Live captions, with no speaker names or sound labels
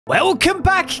Welcome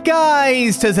back,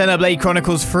 guys, to Xenoblade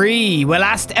Chronicles 3, where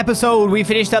last episode we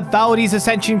finished up Valdi's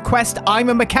Ascension quest, I'm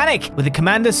a Mechanic, with the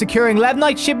commander securing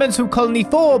Levnite shipments from Colony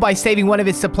 4 by saving one of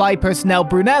his supply personnel,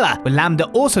 Brunella, with Lambda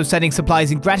also sending supplies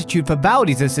in gratitude for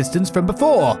Valdi's assistance from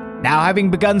before. Now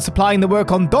having begun supplying the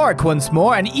work on Dorrick once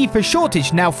more, an ether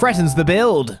shortage now threatens the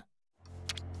build.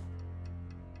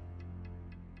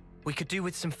 We could do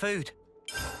with some food.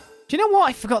 Do you know what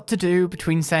I forgot to do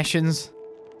between sessions?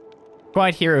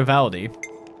 Quiet Hero Valdi.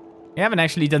 We haven't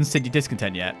actually done City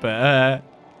Discontent yet, but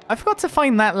I forgot to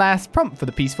find that last prompt for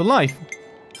the Peaceful Life.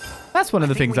 That's one of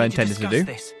the things I intended to do.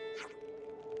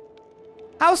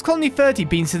 How's Colony 30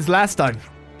 been since last time?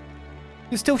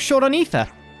 You're still short on ether.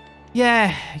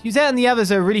 Yeah, Uzette and the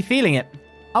others are really feeling it.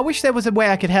 I wish there was a way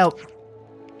I could help.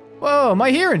 Whoa, am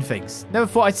I hearing things? Never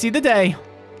thought I'd see the day.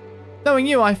 Knowing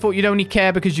you, I thought you'd only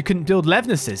care because you couldn't build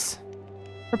Levnesses.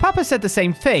 Her papa said the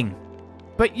same thing.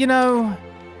 But, you know,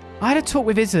 I had a talk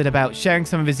with Izzard about sharing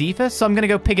some of his ether, so I'm going to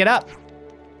go pick it up.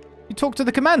 You talked to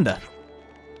the commander.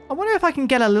 I wonder if I can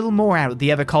get a little more out of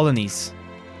the other colonies.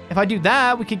 If I do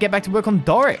that, we could get back to work on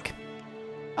Dorrick.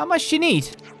 How much do you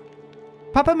need?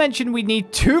 Papa mentioned we'd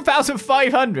need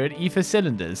 2,500 ether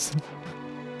cylinders.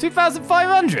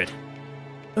 2,500?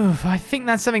 Oof, I think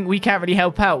that's something we can't really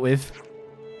help out with.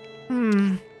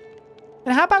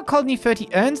 And how about Colony 30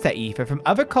 earns their ether from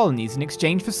other colonies in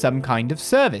exchange for some kind of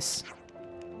service?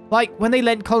 Like when they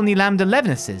lent Colony Lambda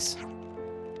Levnesses.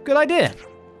 Good idea.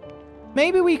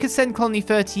 Maybe we could send Colony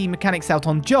 30 mechanics out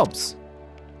on jobs.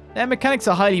 Their mechanics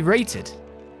are highly rated.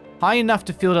 High enough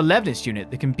to field a Levness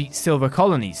unit that can beat silver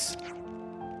colonies.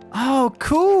 Oh,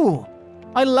 cool.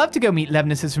 I'd love to go meet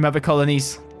Levnesses from other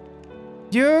colonies.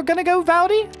 You're gonna go,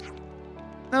 Valdi?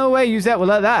 No way Uzette will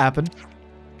let that happen.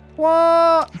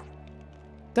 What?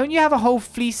 Don't you have a whole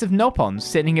fleece of Nopons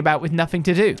sitting about with nothing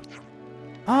to do?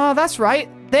 Oh, that's right.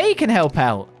 They can help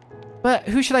out. But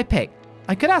who should I pick?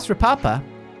 I could ask Rapapa.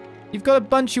 You've got a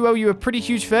bunch who owe you a pretty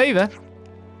huge favor.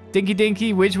 Dinky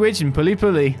Dinky, Widge Widge, and Pulley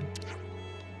Pulley.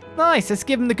 Nice, let's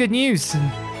give them the good news.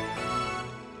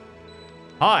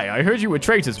 Hi, I heard you were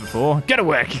traitors before. Get to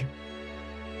work.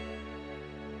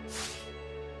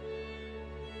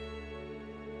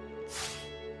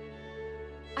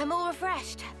 I'm all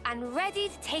refreshed and ready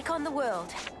to take on the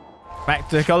world. Back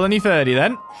to Colony 30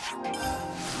 then.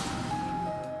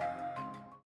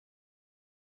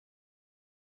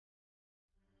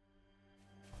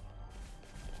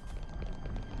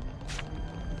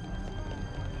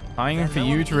 Time for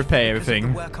you to repair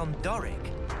everything. Work on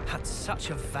Dorrick. That's such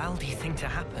a Valdi thing to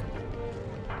happen.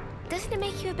 Doesn't it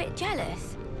make you a bit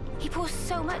jealous? He pours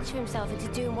so much of himself into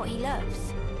doing what he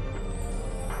loves.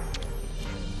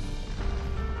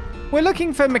 We're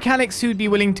looking for mechanics who'd be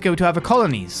willing to go to other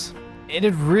colonies.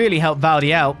 It'd really help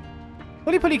Valdi out.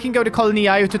 Pulley Pulley can go to Colony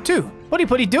Iota too. Pulley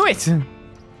Pulley, do it!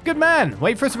 Good man.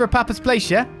 Wait for us at Papa's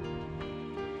place, yeah?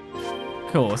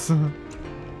 Of course.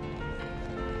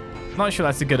 Not sure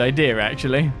that's a good idea,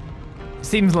 actually.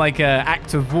 Seems like an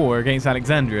act of war against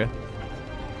Alexandria.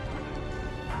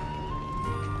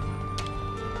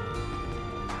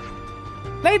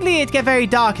 Lately, it get very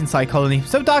dark inside Colony.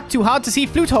 So dark too hard to see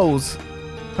flute holes.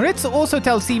 Ritz also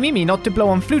tells Si Mimi not to blow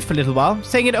on flute for a little while,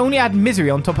 saying it only add misery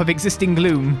on top of existing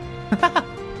gloom.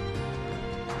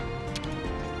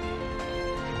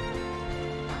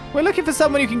 We're looking for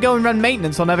someone who can go and run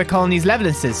maintenance on other colonies'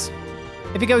 Levnesses.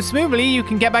 If it goes smoothly, you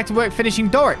can get back to work finishing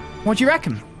Dorrick. What do you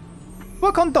reckon?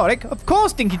 Work on Dorrick? Of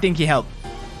course Dinky Dinky help.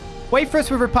 Wait for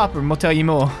us with Rapapa and we'll tell you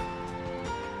more.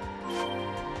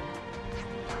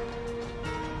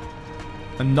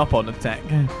 A Nopon attack.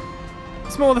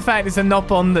 It's more the fact it's a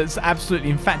Nopon that's absolutely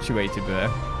infatuated with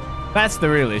her. That's the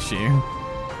real issue.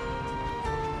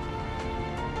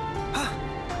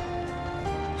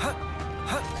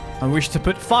 I wish to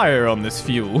put fire on this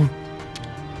fuel.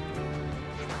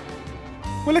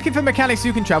 We're looking for mechanics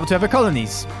who can travel to other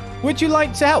colonies. Would you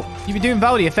like to help? You'd be doing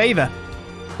Valdi a favor.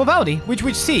 Well, Valdi,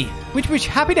 which C? Which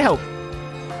happy to help.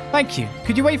 Thank you.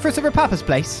 Could you wait for us at Papa's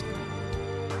place?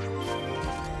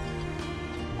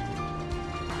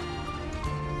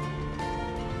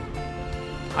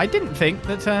 I didn't think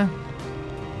that,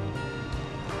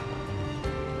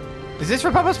 Is this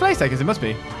Papa's place? I guess it must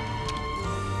be.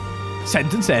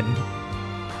 Sentence end.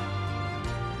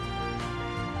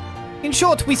 In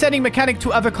short, we're sending mechanic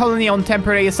to other colony on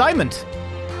temporary assignment.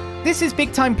 This is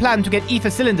big time plan to get ether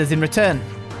cylinders in return.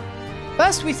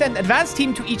 First, we send advanced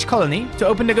team to each colony to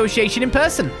open negotiation in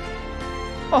person.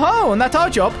 Oh, and that's our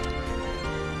job.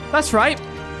 That's right.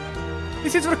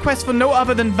 This is a request for no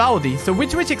other than Valdi, so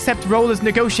which accept role as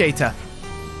negotiator.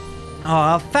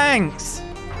 Aw, thanks.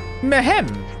 Mehem.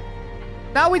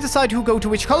 Now we decide who'll go to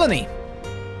which colony.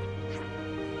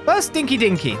 First, Dinky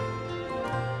Dinky.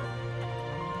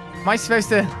 Am I supposed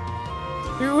to...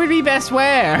 Who would be best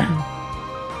where?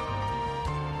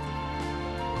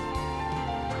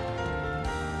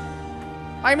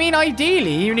 I mean,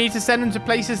 ideally, you need to send them to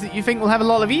places that you think will have a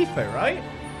lot of ether, right?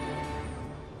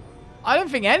 I don't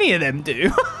think any of them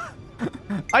do.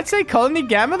 I'd say Colony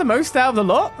Gamma the most out of the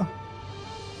lot.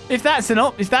 If that's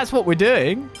what we're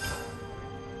doing.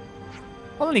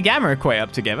 Colony Gamma are quite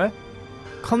up together.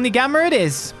 Colony Gamma it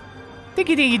is.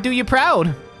 Diggy diggy, do you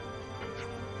proud.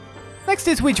 Next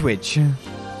is Which.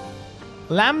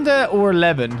 Lambda or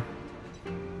 11?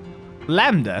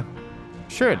 Lambda?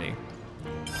 Surely.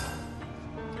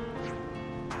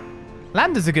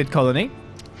 Lambda's a good colony.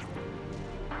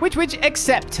 Which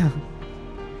accept.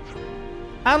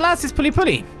 And last is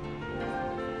Puli.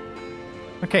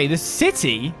 Okay, the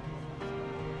city.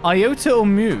 Iota or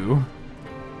Mu?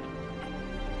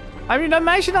 I mean,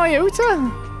 imagine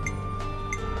Iota.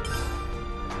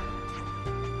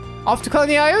 Off to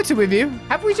Colony Iota with you.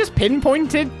 Have we just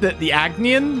pinpointed that the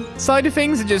Agnian side of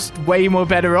things are just way more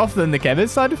better off than the Kevis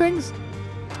side of things?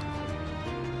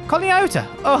 Colony Iota.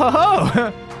 Oh ho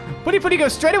ho. Putty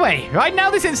goes straight away. Right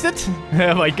now, this instant.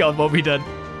 Oh my god, what have we done?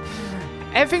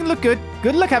 Everything looked good.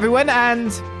 Good luck, everyone.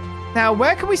 And now,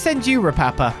 where can we send you,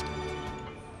 Rapapa?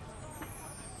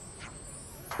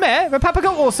 Meh, Rapapa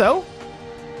go also?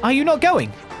 Are you not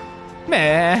going?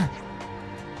 Meh.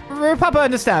 Rapapa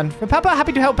understand. Rapapa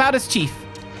happy to help out as chief.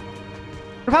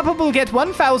 Rapapa will get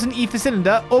 1,000 ether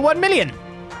cylinder or 1 million.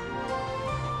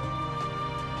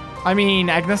 I mean,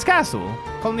 Agnes Castle.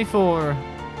 Colony for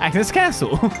Agnes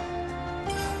Castle.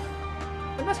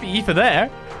 There must be ether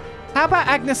there. How about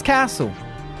Agnes Castle?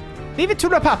 Leave it to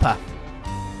Rapapa.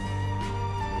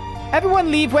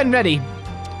 Everyone leave when ready.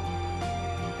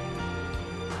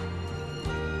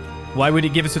 Why would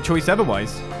it give us a choice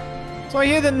otherwise? So I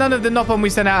hear that none of the Nopon we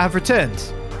sent out have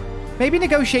returned. Maybe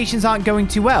negotiations aren't going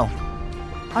too well.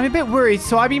 I'm a bit worried,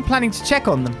 so I've been planning to check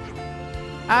on them.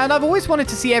 And I've always wanted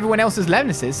to see everyone else's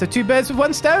Lemnises, so 2 birds with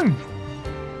 1 stone.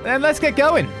 Then let's get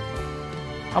going.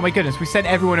 Oh my goodness, we sent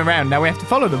everyone around, now we have to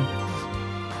follow them.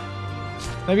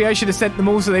 Maybe I should have sent them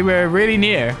all so they were really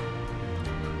near.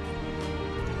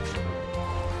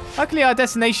 Luckily, our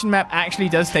destination map actually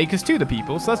does take us to the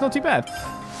people, so that's not too bad.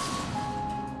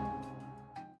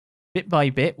 Bit by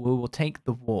bit, we will take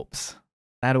the warps.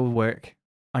 That'll work,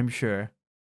 I'm sure.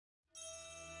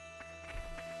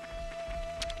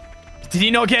 Did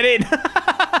he not get in?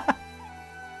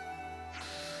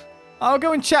 I'll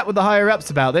go and chat with the higher-ups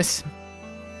about this.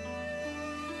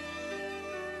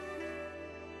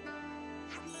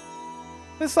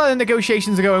 Looks like the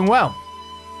negotiations are going well.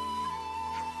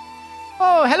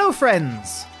 Oh, hello,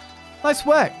 friends. Nice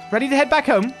work. Ready to head back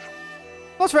home?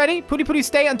 What's ready? Putty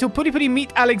stay until Putty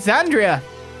meet Alexandria.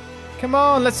 Come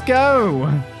on, let's go.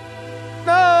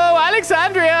 No,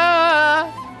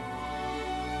 Alexandria!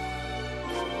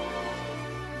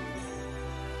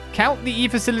 Count the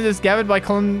ether cylinders gathered by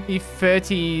Colony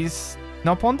 30's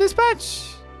Nopon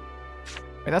dispatch?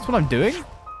 Wait, that's what I'm doing?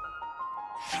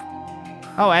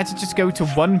 Oh, I had to just go to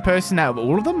one person out of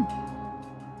all of them?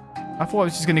 I thought I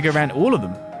was just going to go around all of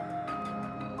them.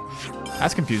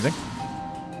 That's confusing.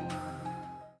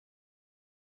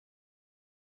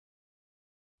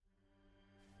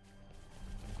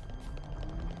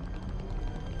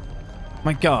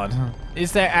 My god.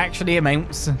 Is there actually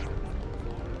amounts?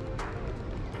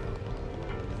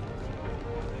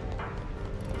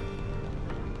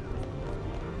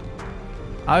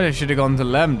 I should have gone to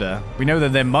Lambda. We know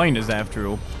that they're miners after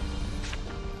all.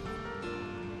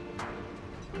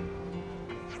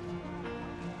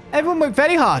 Everyone worked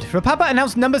very hard. Rapapa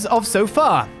announced numbers of so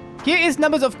far. Here is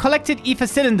numbers of collected ether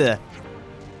cylinder.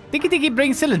 Diggy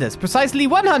brings cylinders. Precisely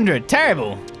 100.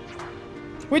 Terrible.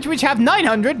 Which have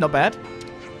 900. Not bad.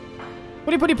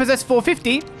 Putty possess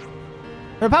 450.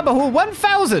 Rapapa haul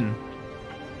 1,000.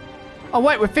 Oh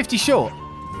wait, we're 50 short.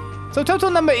 So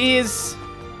total number is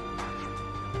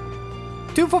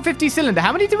 2,450 cylinder.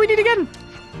 How many do we need again?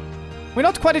 We're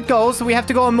not quite at goal, so we have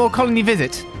to go on more colony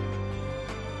visit.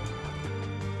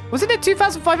 Wasn't it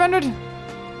 2,500?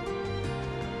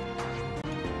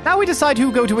 Now we decide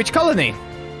who go to which colony.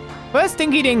 First,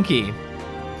 Dinky Dinky.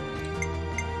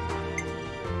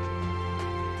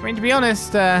 I mean, to be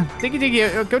honest, Dinky Dinky,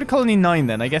 go to colony 9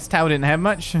 then. I guess Tau didn't have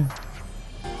much.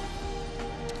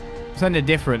 Something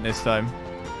different this time.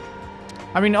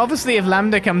 I mean, obviously, if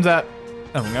Lambda comes up...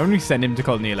 Oh, I'm only send him to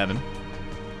colony 11.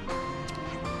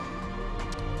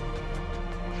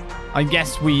 I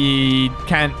guess we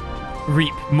can't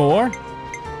reap more.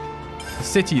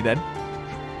 City, then.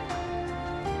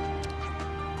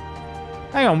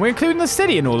 Hang on, we're including the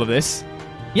city in all of this.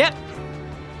 Yep.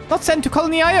 Not sent to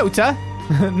Colony Iota.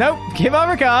 Nope, give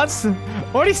our regards.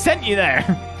 Already sent you there.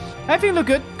 Everything look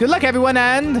good. Good luck, everyone,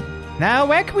 and... Now,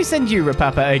 where can we send you,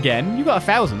 Rapapa, again? You got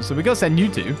 1,000, so we gotta send you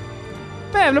to.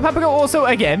 Man, Rapapa go also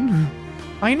again.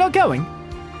 Are you not going?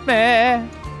 Meh.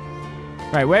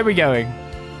 Right, where are we going?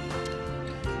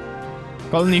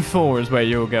 Colony 4 is where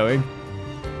you're going.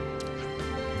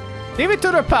 Leave it to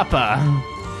Rapapa.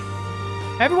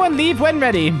 Everyone leave when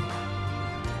ready.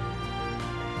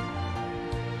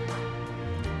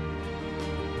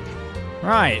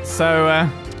 Right, so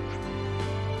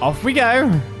off we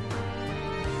go.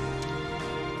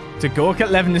 To Gork at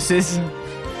Levenuses.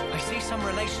 I see some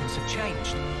relations have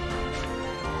changed.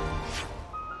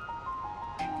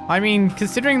 I mean,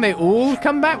 considering they all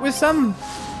come back with some,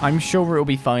 I'm sure it'll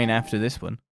be fine after this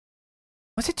one.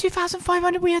 Was it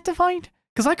 2,500 we had to find?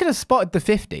 Because I could have spotted the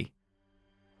 50.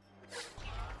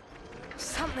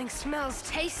 Something smells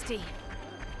tasty.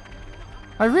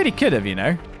 I really could have, you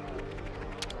know.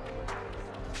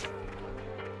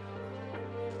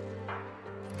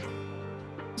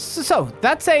 So,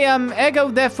 that's a,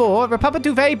 ergo, therefore, Rapapa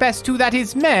do very best to that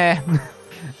is meh.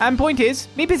 And point is,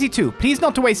 me busy too. Please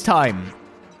not to waste time.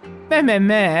 Meh, meh,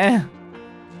 meh.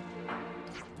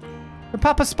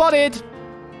 Rapapa spotted.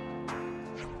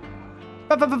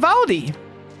 Vivaldi.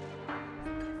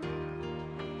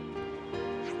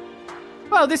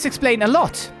 Well, this explains a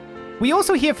lot. We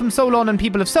also hear from Solon and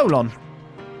people of Solon.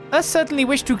 Us certainly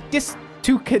wish to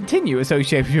continue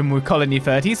association with Colony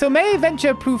 30, so may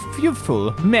venture prove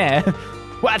fruitful. Meh.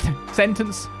 What?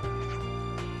 Sentence.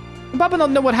 Rapapa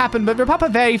not know what happened, but Rapapa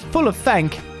very full of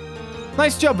thank.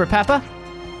 Nice job, Rapapa.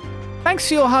 Thanks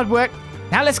for your hard work.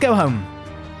 Now let's go home.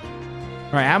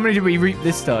 Right, how many did we reap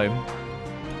this time?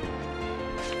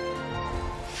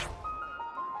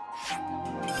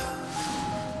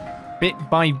 Bit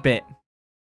by bit.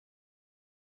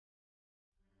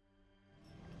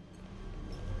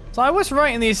 So I was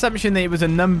right in the assumption that it was a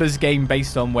numbers game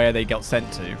based on where they got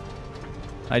sent to.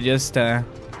 I just, I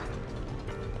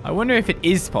wonder if it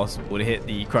is possible to hit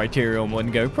the criteria on one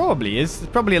go. Probably is.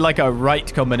 It's probably like a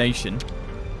right combination.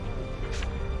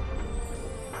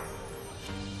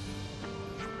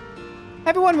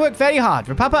 Everyone worked very hard.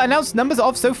 Rapapa announced numbers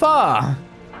of so far.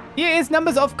 Here is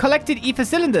numbers of collected ether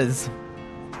cylinders.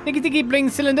 Diggy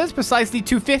brings cylinders precisely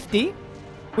 250,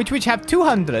 which have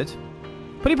 200.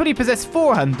 Putty possess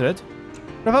 400.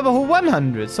 Rapapa hold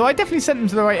 100, so I definitely sent them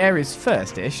to the right areas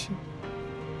first-ish.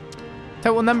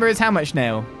 Total number is how much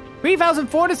now?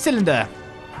 3,400 cylinder.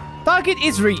 Target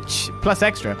is reach, plus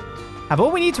extra. Have all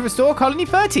we need to restore Colony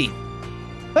 30.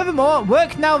 Furthermore,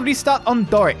 work now restart on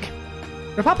Dorrick.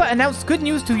 Rapapa announced good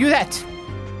news to Yuzette.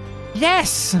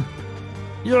 Yes!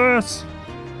 Yes!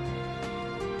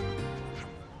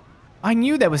 I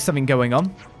knew there was something going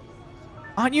on.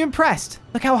 Aren't you impressed?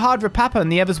 Look how hard Rapapa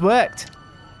and the others worked.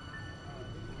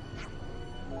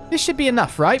 This should be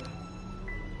enough, right?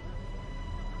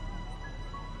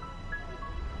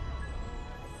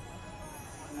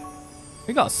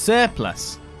 We got a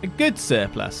surplus. A good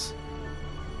surplus.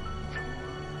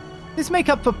 This make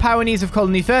up for power needs of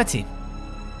Colony 30.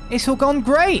 It's all gone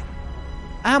great.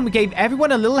 And we gave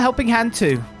everyone a little helping hand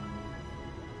too.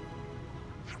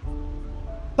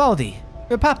 Baldi,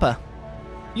 Rapapa,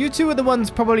 you two are the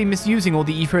ones probably misusing all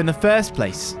the ether in the first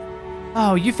place.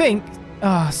 Oh, you think?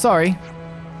 Oh, sorry.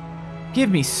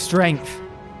 Give me strength.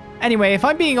 Anyway, if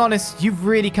I'm being honest, you've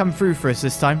really come through for us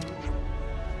this time.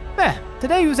 There,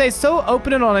 today you say so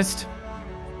open and honest.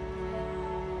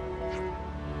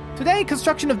 Today,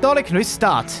 construction of Dorrick can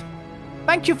start.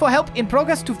 Thank you for help in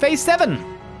progress to phase 7.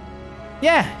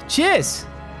 Yeah, cheers.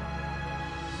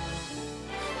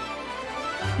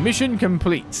 Mission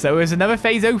complete. So is another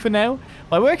phase over now?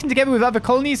 By working together with other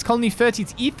colonies, Colony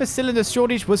 30's ether cylinder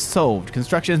shortage was solved.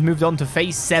 Construction has moved on to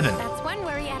phase 7. That's one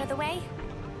worry out of the way.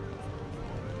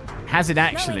 Has it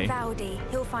actually? Knowing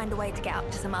Valdi, he'll find a way to get up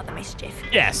to some other mischief.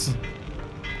 Yes.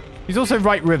 He's also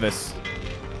right with us.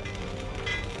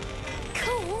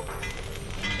 Cool.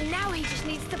 Now he just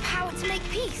needs the power to make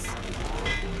peace.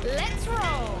 Let's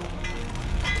roll.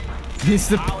 It's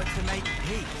the Power to make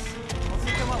peace. What's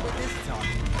he come up with this time?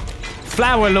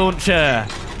 flower launcher.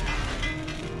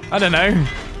 I don't know.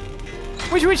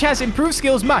 Which has improved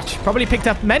skills much. Probably picked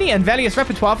up many and various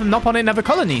repertoire from Nopon in other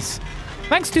colonies.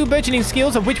 Thanks to burgeoning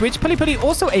skills of which Puli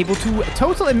also able to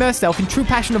total immerse self in true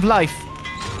passion of life.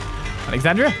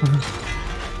 Alexandria?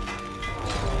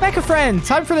 Becca friend,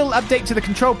 time for a little update to the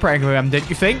control program, don't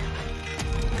you think?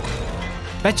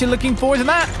 Bet you're looking forward to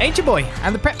that, ain't you boy?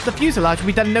 And the prep for the fuselage will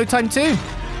be done in no time too.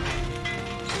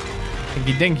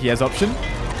 Dinky Dinky has option.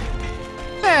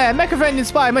 Mecha Friend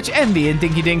inspire much envy in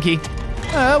Dinky Dinky.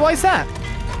 Why is that?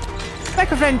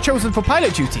 Mecha Friend chosen for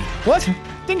pilot duty. What?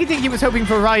 Dinky Dinky was hoping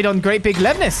for a ride on Great Big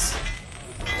Levness.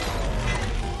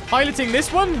 Piloting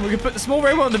this one? We can put the small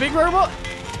robot on the big robot?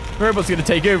 The robot's gonna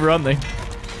take over, aren't they?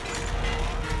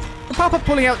 The pop-up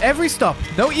pulling out every stop.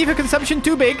 No ether consumption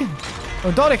too big.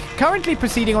 Dorrick currently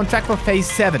proceeding on track for phase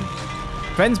 7.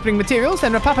 Friends bring materials,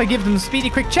 and Rapapa give them a speedy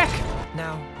quick check.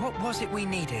 Now, what was it we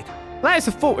needed? That is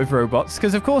a fault with robots,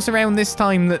 because of course around this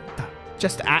time that...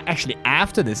 actually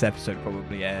after this episode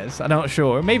probably airs. I'm not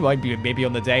sure. Maybe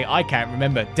on the day. I can't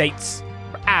remember. Dates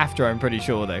after, I'm pretty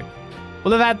sure, though.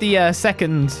 We'll have had the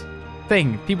second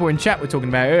thing people in chat were talking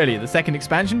about earlier. The second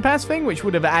expansion pass thing, which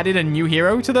would have added a new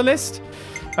hero to the list.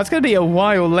 That's going to be a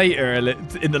while later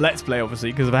in the Let's Play,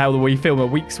 obviously, because of how we film a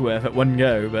week's worth at one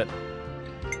go, but...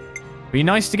 Be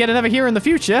nice to get another hero in the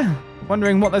future.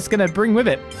 Wondering what that's going to bring with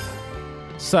it.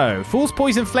 So, Fool's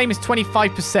Poison Flame is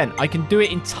 25%. I can do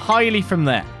it entirely from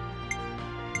there.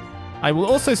 I will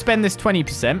also spend this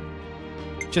 20%,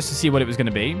 just to see what it was going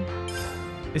to be.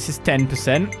 This is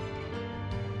 10%.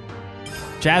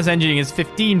 Jazz Engineering is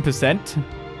 15%.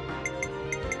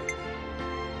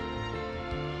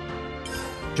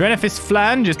 Drenifist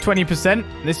Flange is 20%.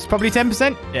 This is probably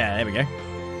 10%. Yeah, there we go.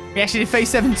 We actually did phase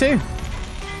 7 too.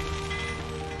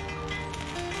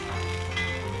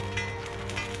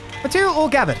 Material all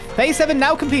gathered. Phase 7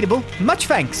 now completable. Much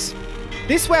thanks.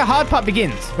 This is where hard part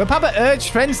begins. Rapapa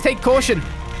urged friends take caution.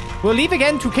 We'll leave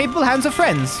again to capable hands of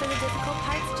friends. So the difficult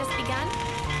part's just begun?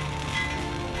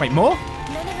 Wait, more?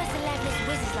 None of us are leveless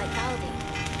wizards like Valdi.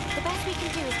 The best we can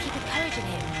do is keep encouraging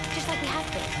him, just like we have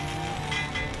been.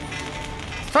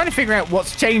 Trying to figure out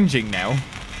what's changing now.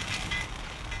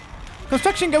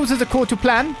 Construction goes as according to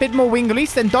plan. Bit more wing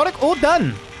release than Dorrick all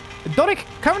done. Dorrick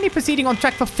currently proceeding on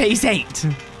track for phase 8.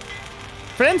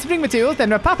 Friends bring materials, then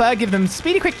Rapapa give them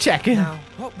speedy quick check. Now,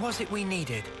 what was it we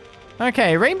needed?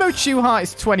 Okay, Rainbow Chew Heart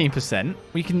is 20%.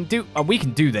 We can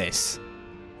do this.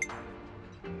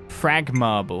 Frag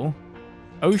Marble.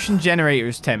 Ocean Generator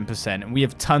is 10%, and we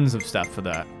have tons of stuff for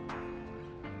that.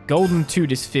 Golden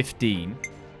Toot is 15.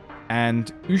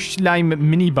 And Ushleim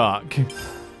Mini Bark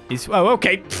is... Oh,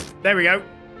 okay. Pfft, there we go.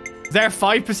 Is there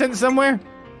 5% somewhere?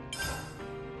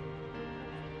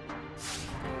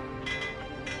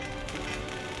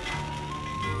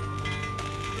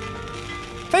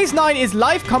 Phase 9 is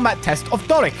live combat test of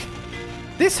Dorrick.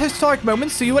 This historic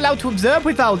moment so you're allowed to observe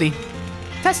with Valdi.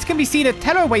 Tests can be seen at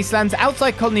Terror Wastelands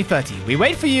outside Colony 30. We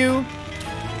wait for you.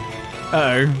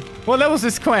 Uh-oh. What level was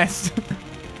this quest?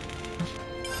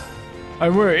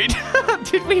 I'm worried.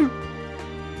 Did we...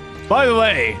 By the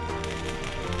way,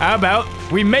 how about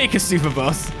we make a super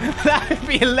boss? That would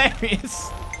be hilarious.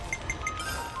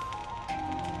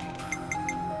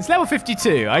 It's level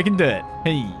 52. I can do it.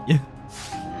 Hey.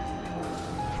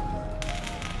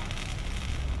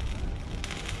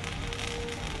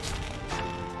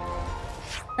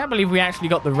 I can't believe we actually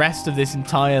got the rest of this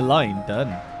entire line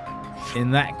done in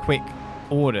that quick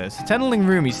order. So Tunneling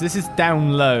Roomy, so this is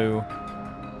down low.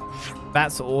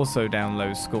 That's also down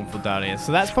low, Scornful Dahlia.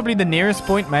 So that's probably the nearest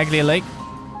point, Maglia Lake.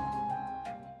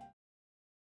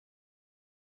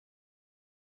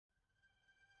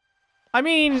 I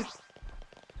mean...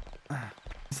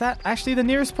 Is that actually the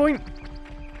nearest point?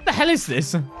 What the hell is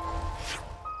this?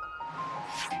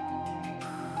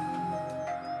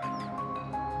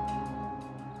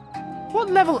 What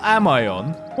level am I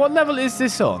on? What level is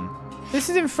this on? This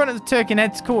is in front of the Turkin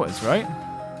Head's quarters, right?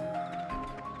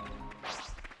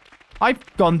 I've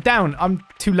gone down. I'm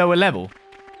too low a level.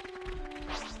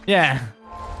 Yeah.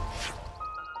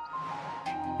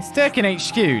 It's Turkin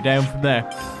HQ down from there.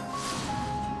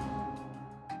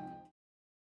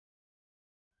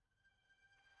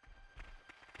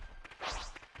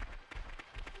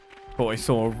 Thought I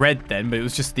saw red then, but it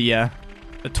was just the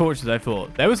torches I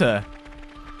thought. There was a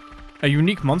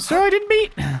unique monster I didn't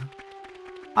meet?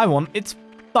 I want its,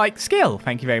 like, skill.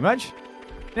 Thank you very much.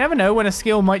 You never know when a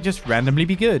skill might just randomly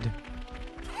be good.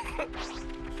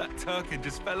 That Turkin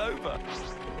just fell over.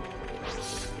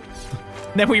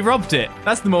 Then we robbed it.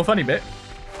 That's the more funny bit.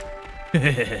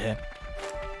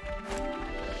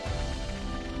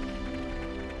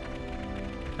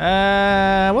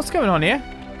 What's going on here?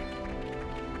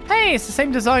 Hey, it's the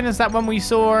same design as that one we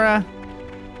saw,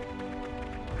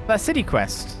 that city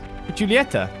quest.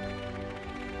 Giulietta.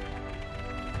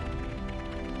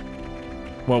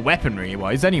 Well,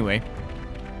 weaponry-wise, anyway.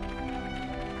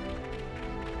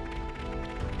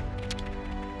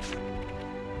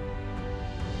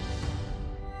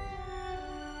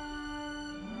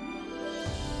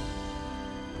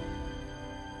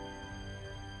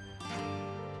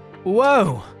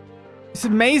 Whoa! It's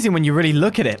amazing when you really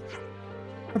look at it.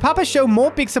 Papa show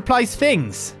more big supplies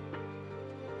things.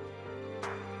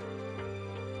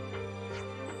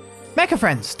 Mecha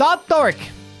friend, start Dorrick.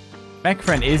 Mecha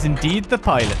friend is indeed the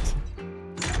pilot.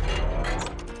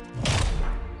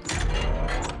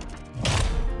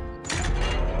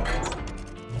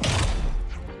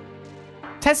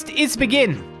 Test is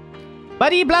begin.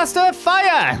 Buddy blaster,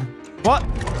 fire! What?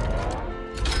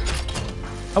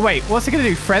 Oh wait, what's it gonna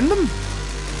do? Friend them?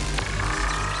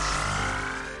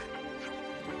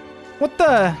 What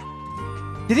the?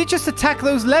 Did it just attack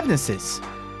those Levnesses?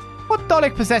 What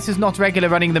Dorrick possesses not regular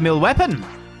running-the-mill weapon?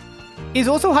 Is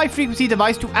also high-frequency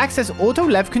device to access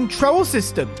auto-lev control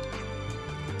system.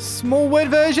 Small word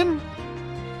version?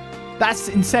 That's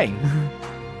insane.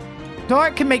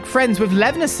 Dorrick can make friends with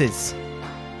Levnesses.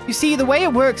 You see, the way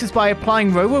it works is by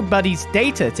applying Robo-Buddy's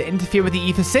data to interfere with the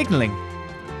ether signaling.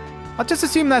 I'll just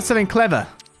assume that's something clever.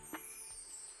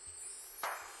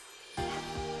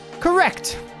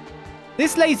 Correct.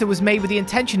 This laser was made with the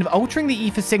intention of altering the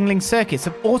ether signaling circuits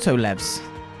of Autolevs.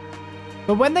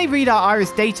 But when they read our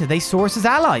iris data, they saw us as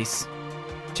allies.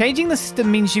 Changing the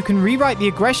system means you can rewrite the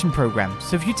aggression program,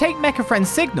 so if you take Mecha Friend's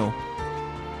signal...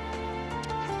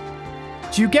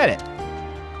 Do you get it?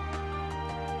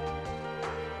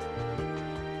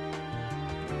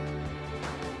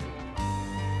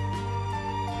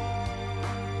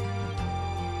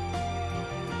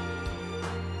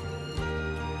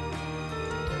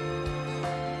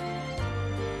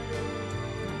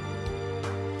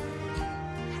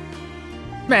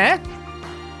 Meh?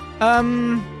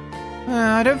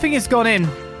 I don't think it's gone in.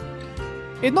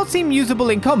 It not seem usable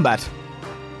in combat.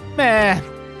 Meh.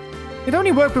 It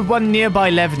only worked with one nearby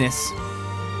Levnis.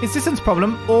 Is distance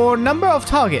problem or number of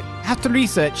target? Have to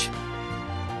research.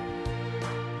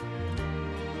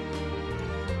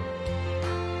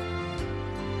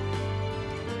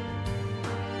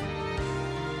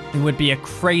 It would be a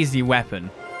crazy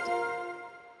weapon.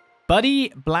 Buddy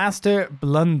Blaster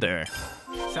Blunder.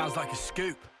 Sounds like a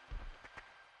scoop.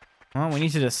 Well, we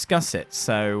need to discuss it,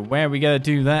 so where are we going to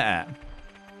do that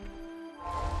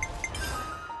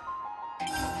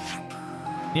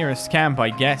at? Nearest camp, I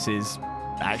guess, is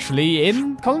actually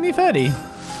in Colony 30.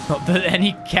 Not that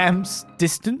any camp's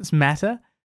distance matter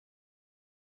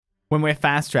when we're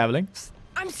fast traveling.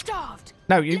 I'm starved.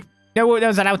 No, you no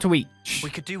one's allowed to eat. We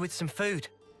could do with some food.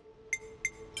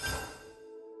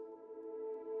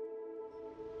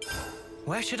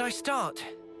 Where should I start?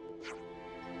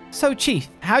 So, Chief,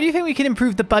 how do you think we can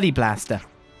improve the Buddy Blaster?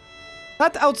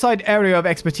 That outside area of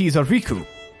expertise of Riku.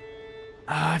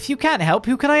 If you can't help,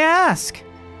 who can I ask?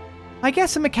 I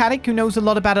guess a mechanic who knows a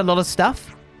lot about a lot of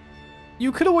stuff.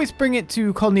 You could always bring it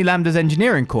to Colony Lambda's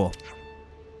engineering core.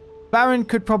 Baron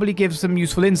could probably give some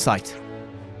useful insight.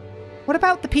 What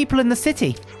about the people in the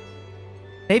city?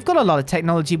 They've got a lot of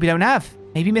technology we don't have.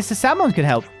 Maybe Mr. Salmon could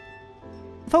help.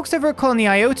 The folks over at Colony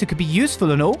Iota could be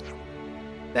useful and all.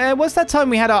 There was that time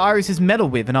we had our Iris's medal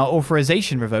with and our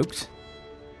authorization revoked.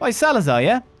 By Salazar,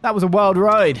 yeah? That was a wild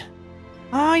ride.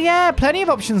 Oh yeah, plenty of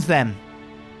options then.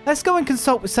 Let's go and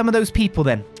consult with some of those people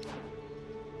then.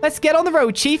 Let's get on the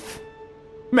road, Chief.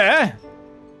 Meh.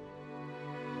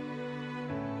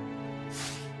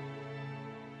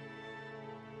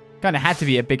 Kinda had to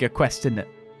be a bigger quest, didn't it?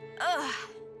 Ugh.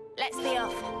 Let's be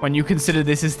off. When you consider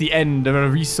this is the end of a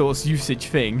resource usage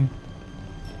thing.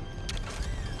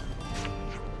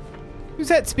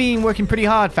 Zuzette's been working pretty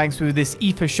hard thanks to this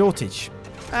ether shortage.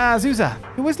 Zuza,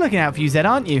 you're always looking out for Uzette,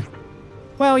 aren't you?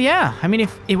 Well, yeah. I mean,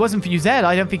 if it wasn't for Uzette,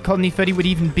 I don't think Colony 30 would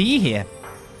even be here.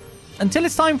 Until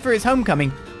it's time for his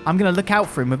homecoming, I'm going to look out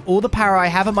for him with all the power I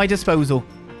have at my disposal.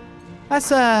 That's,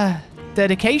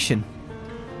 dedication.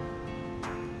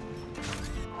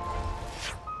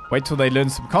 Wait till they learn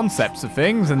some concepts of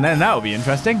things, and then that'll be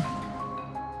interesting.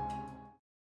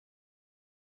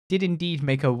 Did indeed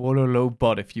make a Wololo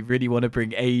bot if you really want to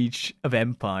bring Age of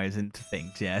Empires into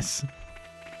things, yes.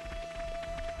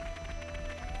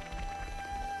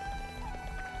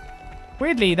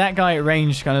 Weirdly, that guy at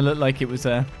range kind of looked like it was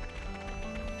a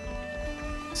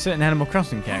certain Animal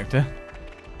Crossing character.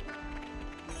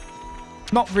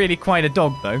 Not really quite a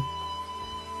dog, though.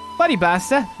 Buddy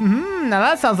Blaster. Now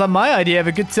that sounds like my idea of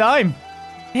a good time.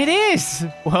 It is.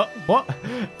 What?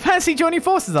 Fancy joining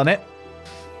forces on it?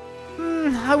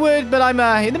 I would, but I'm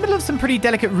in the middle of some pretty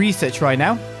delicate research right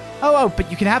now. Oh, but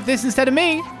you can have this instead of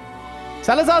me.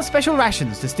 Salazar's special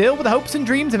rations, distilled with the hopes and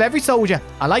dreams of every soldier.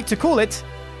 I like to call it.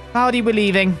 Howdy, we're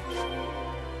leaving.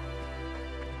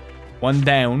 One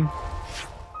down.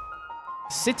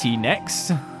 City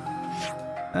next.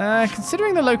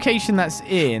 Considering the location that's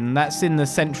in the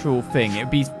central thing, it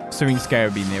would be Serene Scare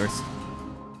would be nearest.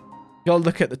 Y'all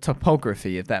look at the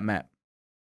topography of that map.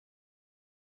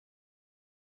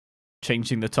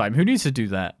 Changing the time. Who needs to do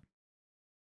that?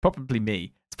 Probably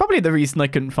me. It's probably the reason I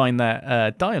couldn't find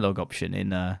that dialogue option in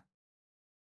The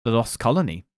Lost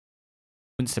Colony.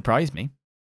 Wouldn't surprise me.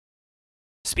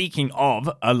 Speaking of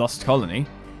a lost colony,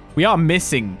 we are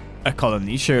missing a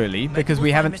colony, surely, because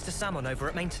we haven't... Mr. Salmon over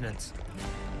at maintenance.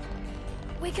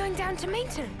 We're going down to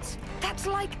maintenance. That's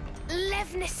like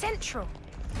Levna Central.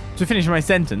 To finish my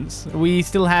sentence, we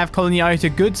still have colony iota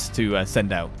goods to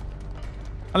send out.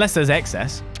 Unless there's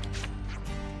excess.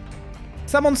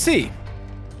 Salmon C.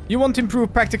 You want to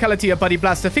improve practicality of Buddy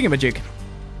Blaster thingamajig.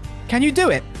 Can you do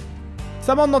it?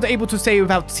 Someone not able to say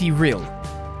without C real.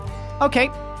 Okay,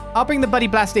 I'll bring the Buddy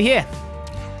Blaster here.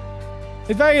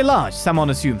 It's very large, someone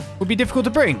assume. Would be difficult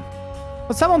to bring.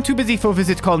 But someone too busy for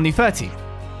visit colony 30.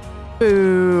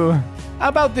 Boo. How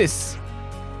about this?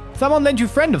 Someone lend you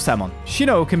friend of someone.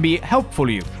 Shino can be helpful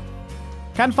to you.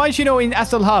 Can find Shino in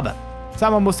Astle Harbor.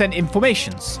 Someone will send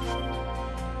informations.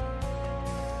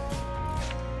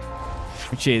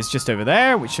 Which is just over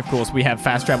there, which of course we have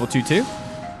fast travel to too.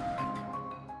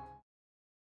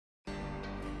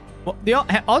 Well, the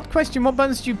odd question, what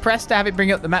buttons do you press to have it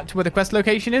bring up the map to where the quest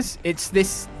location is? It's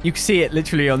this, you can see it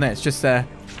literally on there. It's just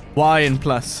Y and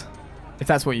plus, if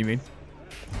that's what you mean.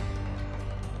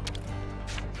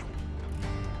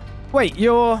 Wait,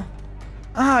 you're...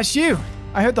 Ah, it's you.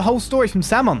 I heard the whole story from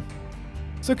Salmon.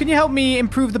 So can you help me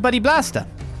improve the Buddy Blaster?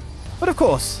 But of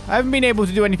course, I haven't been able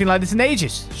to do anything like this in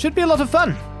ages. Should be a lot of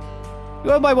fun.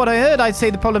 Well, by what I heard, I'd say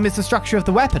the problem is the structure of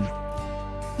the weapon.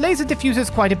 Laser diffuses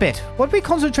quite a bit. What if we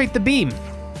concentrate the beam?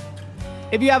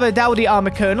 If you have a Dowdy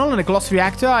armor kernel and a gloss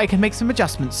reactor, I can make some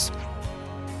adjustments.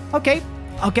 Okay,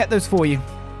 I'll get those for you.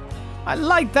 I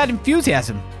like that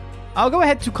enthusiasm. I'll go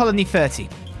ahead to Colony 30.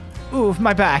 Oof,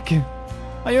 my back.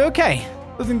 Are you okay?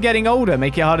 Doesn't getting older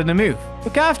make it harder to move?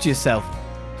 Look after yourself.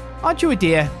 Aren't you a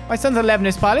dear? My son's a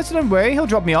Lebanese pilot, so don't worry, he'll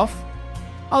drop me off.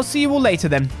 I'll see you all later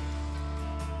then.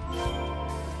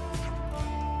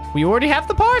 We already have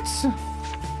the parts?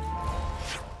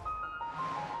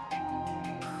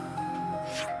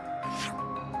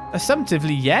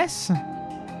 Assumptively, yes.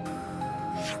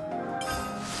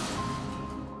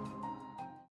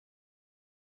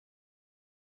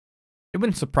 It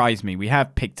wouldn't surprise me. We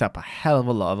have picked up a hell of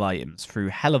a lot of items through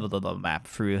a hell of a lot of the map,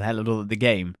 through a hell of a lot of the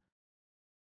game.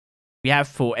 We have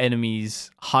fought enemies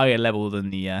higher level than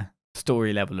the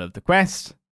story level of the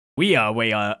quest. We are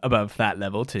way above that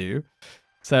level too.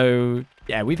 So,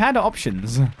 yeah, we've had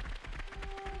options.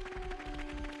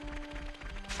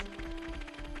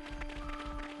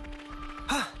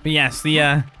 But yes,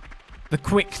 the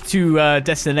quick to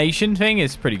destination thing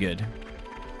is pretty good.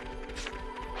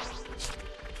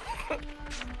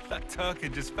 That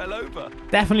Turkin just fell over.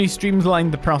 Definitely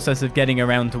streamlined the process of getting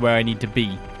around to where I need to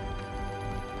be.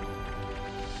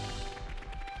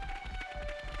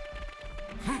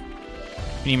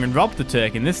 Didn't even rob the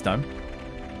Turkin this time.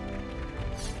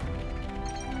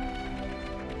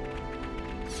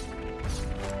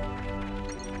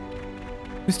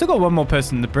 We've still got one more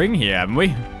person to bring here, haven't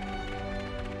we?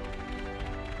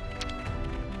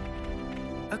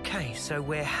 Okay, so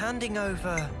we're handing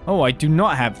over... Oh, I do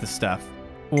not have the stuff.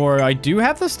 Or I do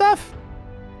have the stuff?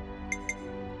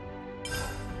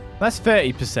 That's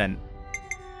 30%.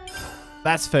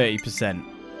 That's 30%.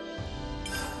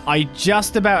 I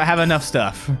just about have enough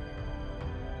stuff.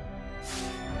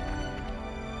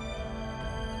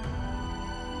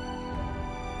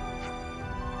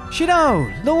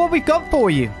 Shino, look what we've got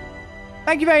for you.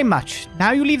 Thank you very much.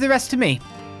 Now you leave the rest to me.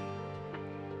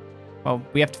 Well,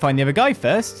 we have to find the other guy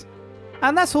first.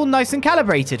 And that's all nice and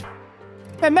calibrated.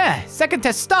 Meh, second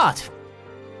test start.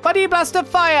 Buddy Blaster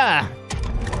fire!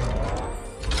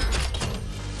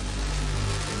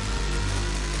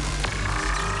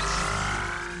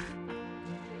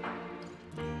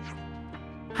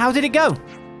 How did it go?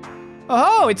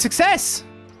 Oh, it's success!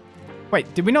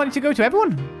 Wait, did we not need to go to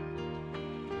everyone?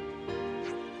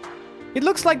 It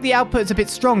looks like the output is a bit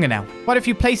stronger now. Quite a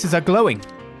few places are glowing.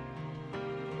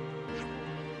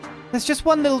 There's just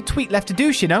one little tweak left to do,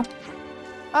 Shino.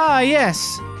 Ah,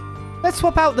 yes. Let's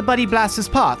swap out the Buddy Blaster's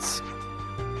parts.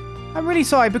 I'm really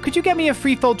sorry, but could you get me a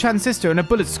 3-fold transistor and a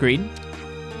bullet screen?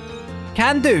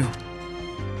 Can do.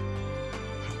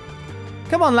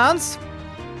 Come on, Lance.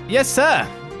 Yes, sir.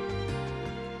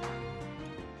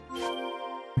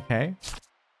 Okay.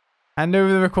 Hand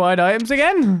over the required items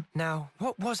again? Now,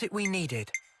 what was it we needed?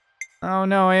 Oh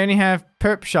no, I only have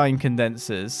perp shine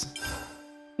condensers.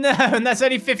 No, and that's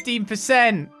only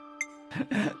 15%.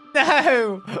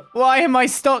 No! Why am I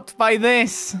stopped by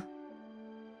this?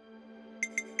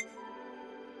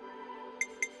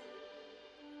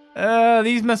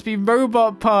 These must be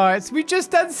robot parts. We've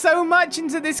just done so much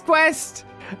into this quest,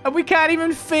 and we can't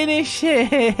even finish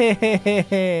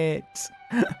it.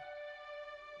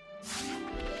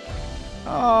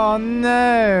 Oh,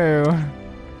 no.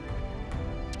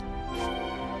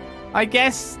 I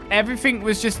guess everything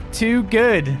was just too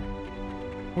good.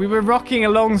 We were rocking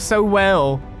along so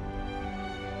well.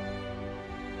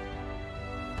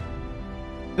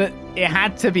 But it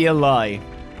had to be a lie.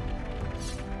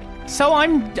 So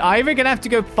I'm either going to have to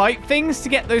go fight things to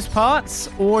get those parts,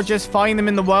 or just find them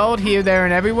in the world here, there,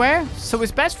 and everywhere. So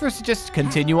it's best for us to just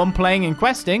continue on playing and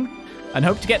questing, and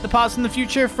hope to get the parts in the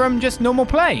future from just normal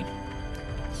play.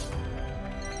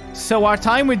 So our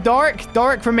time with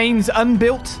Dorrick remains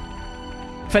unbuilt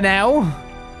for now.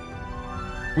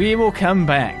 We will come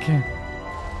back.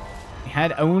 We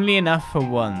had only enough for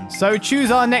one. So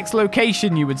choose our next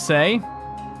location, you would say.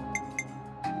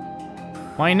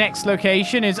 My next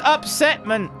location is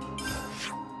Upsetment.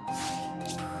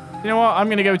 You know what? I'm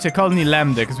going to go to Colony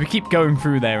Lambda because we keep going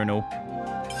through there and all.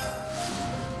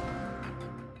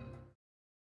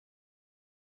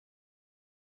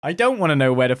 I don't want to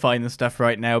know where to find the stuff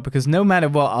right now because no matter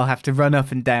what, I'll have to run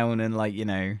up and down and like, you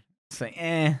know,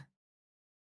 say,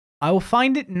 I will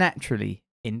find it naturally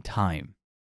in time.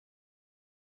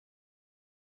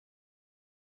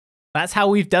 That's how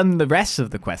we've done the rest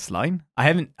of the quest line. I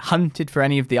haven't hunted for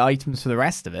any of the items for the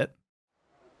rest of it.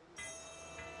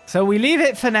 So we leave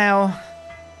it for now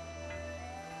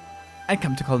and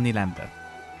come to Colony Lambda.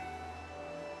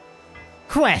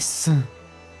 Quests.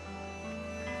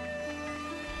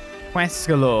 Quests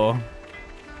galore.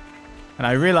 And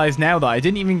I realise now that I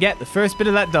didn't even get the first bit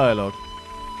of that dialogue.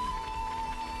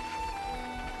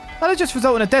 That'll just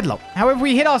result in a deadlock. However, if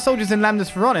we hit our soldiers in Lambda's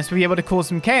Pharaonis, we'll be able to cause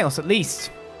some chaos at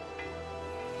least.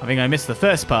 I think I missed the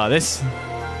first part of this.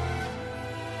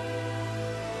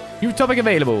 New topic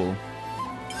available.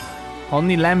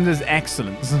 Colony Lambda's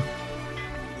excellence.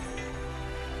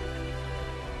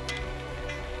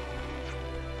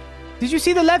 Did you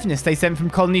see the Levinus they sent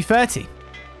from Colony 30?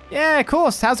 Yeah, of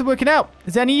course. How's it working out?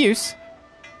 Is there any use?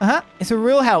 Uh-huh. It's a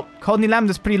real help. Colony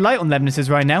Lambda's pretty light on Levinuses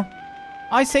right now.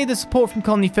 I say the support from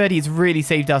Colony 30 has really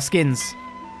saved our skins.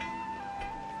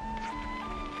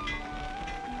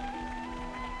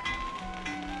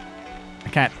 I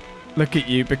can't look at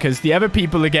you because the other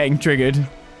people are getting triggered.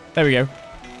 There we go.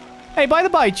 Hey, by the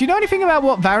by, do you know anything about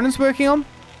what Varan's working on?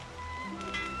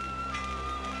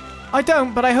 I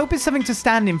don't, but I hope it's something to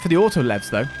stand in for the auto-levs,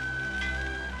 though.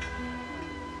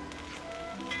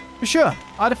 For sure.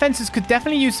 Our defenses could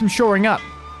definitely use some shoring up.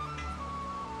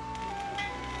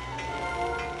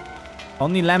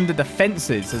 Only Lambda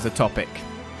defenses as a topic.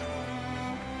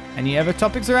 Any other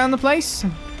topics around the place?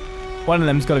 One of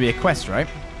them's got to be a quest, right?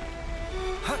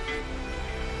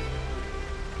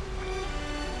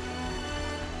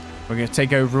 We're going to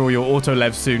take over all your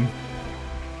auto-levs soon.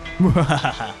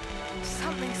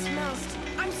 Something smells.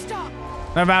 I'm stuck.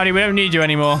 No, Rowdy, we don't need you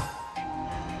anymore.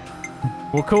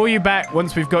 We'll call you back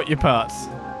once we've got your parts.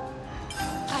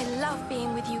 I love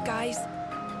being with you guys.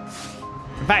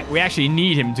 In fact, we actually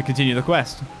need him to continue the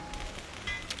quest.